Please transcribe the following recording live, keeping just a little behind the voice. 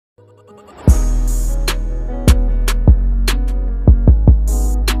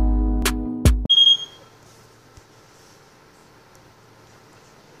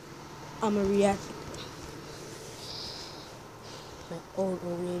I'm gonna react to my old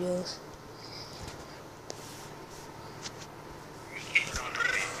videos.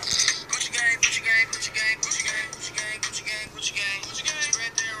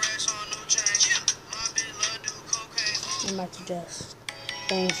 I might suggest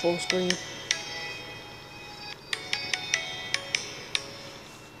going full screen.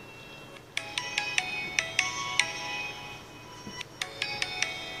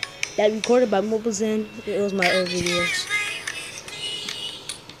 That recorded by Mobile Zen. It was my old videos.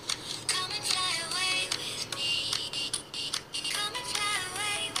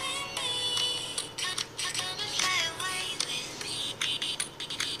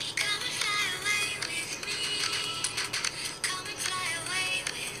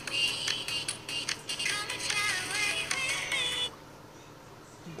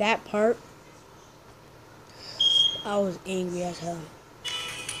 That part, I was angry as hell.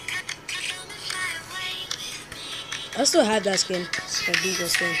 I still have that skin, that Beagle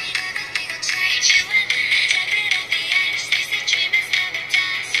skin.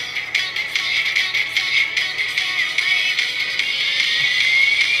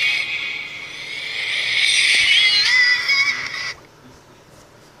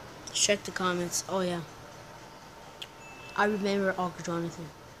 Check the comments. Oh yeah, I remember Uncle Jonathan.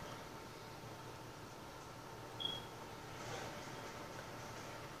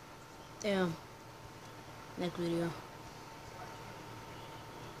 Damn. Next video.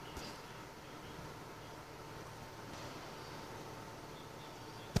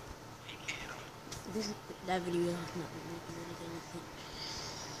 That video is not anything.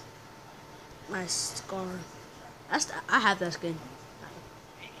 My scar. I have that skin.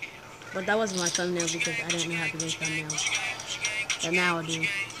 But that wasn't my thumbnail because I didn't know how to make thumbnails. But now I do.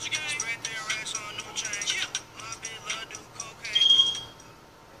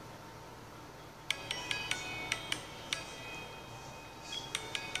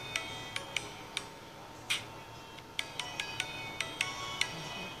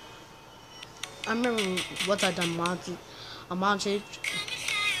 I remember once I done a montage.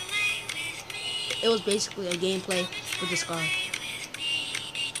 It was basically a gameplay with the scar.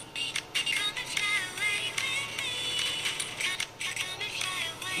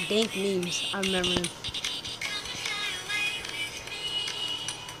 Dank memes, I remember them.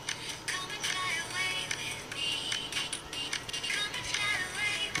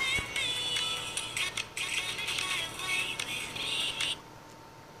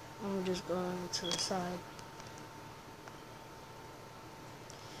 I'm just going to the side.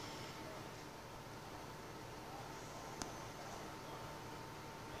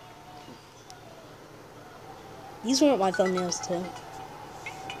 These weren't my thumbnails too.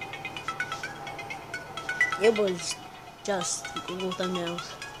 It was just Google thumbnails.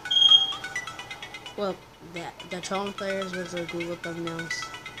 Well, the Tron players was the Google thumbnails.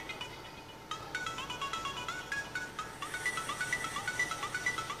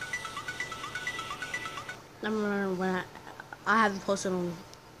 I remember when I haven't posted on.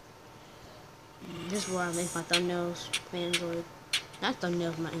 This is where I make my thumbnails, my Android. Not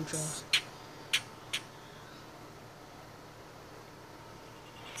thumbnails, my intros.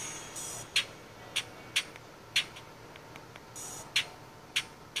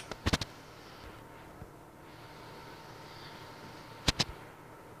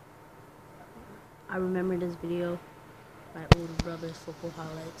 I remember this video, my older brother's football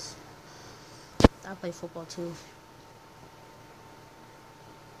highlights. I play football too.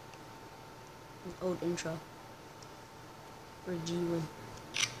 An old intro for G-Win.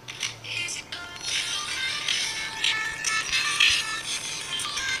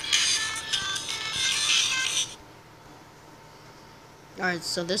 Alright,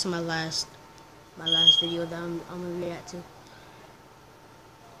 so this is my last video that I'm gonna react to.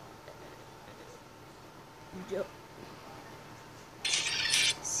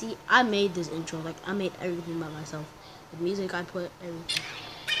 See, I made this intro. Like, I made everything by myself. The music I put, everything.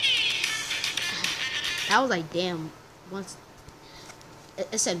 I was like, damn. Once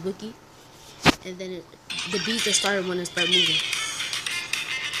it said wiki, and then the beat just started when it started moving.